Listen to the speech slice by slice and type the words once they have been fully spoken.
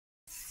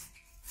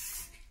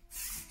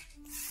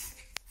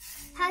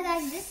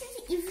guys, this is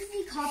the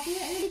Ev3 copier,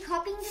 and we'll be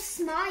copying the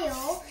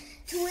smile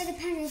to where the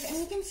pen is, and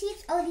you can see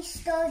it's already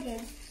started.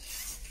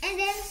 And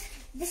then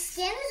the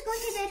scanner is going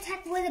to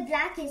detect where the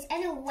black is,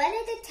 and when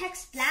it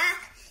detects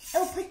black, it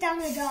will put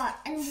down a dot.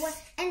 And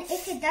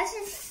if it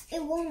doesn't,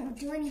 it won't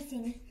do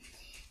anything.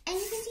 And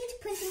you can see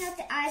it's printing out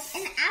the eyes.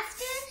 And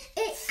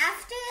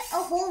after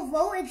a whole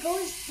row, it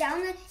goes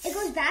down, it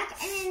goes back,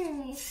 and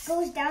then it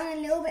goes down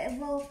a little bit of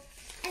row.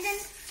 And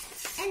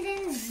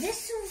then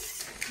this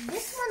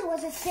one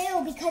was a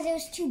fail because it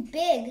was too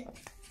big.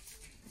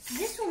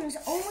 This one was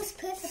almost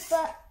perfect,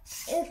 but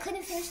it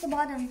couldn't finish the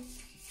bottom.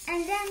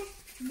 And then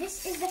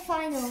this is the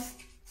final.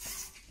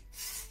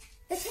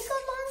 It took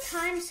a long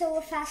time, so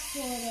we'll fast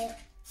forward it.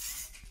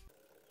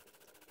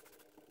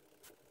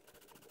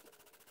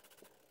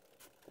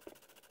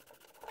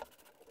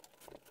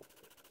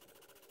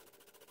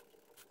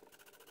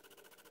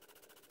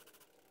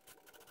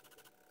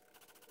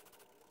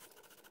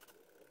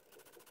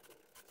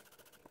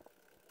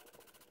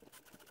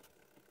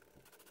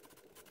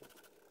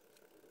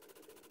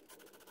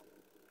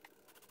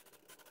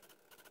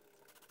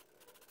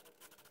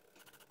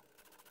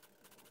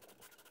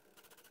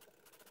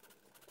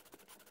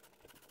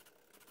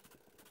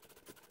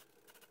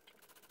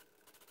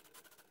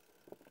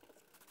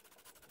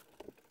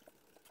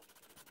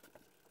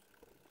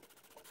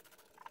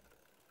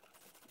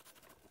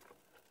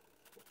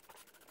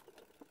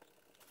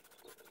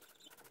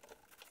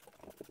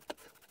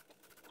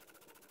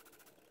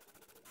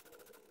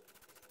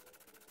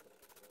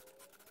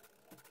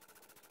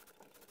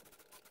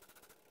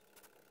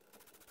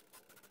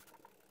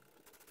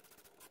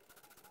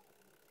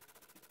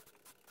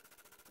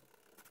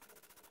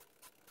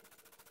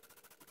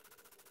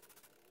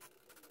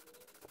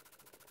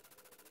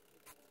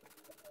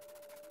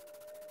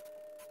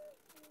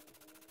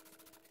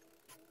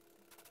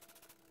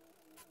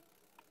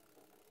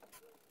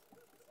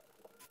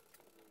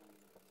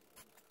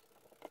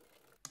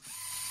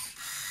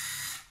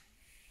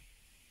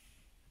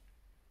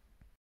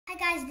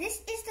 Hi guys,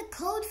 this is the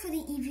code for the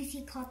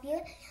Ev3 copier.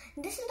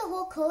 This is the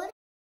whole code.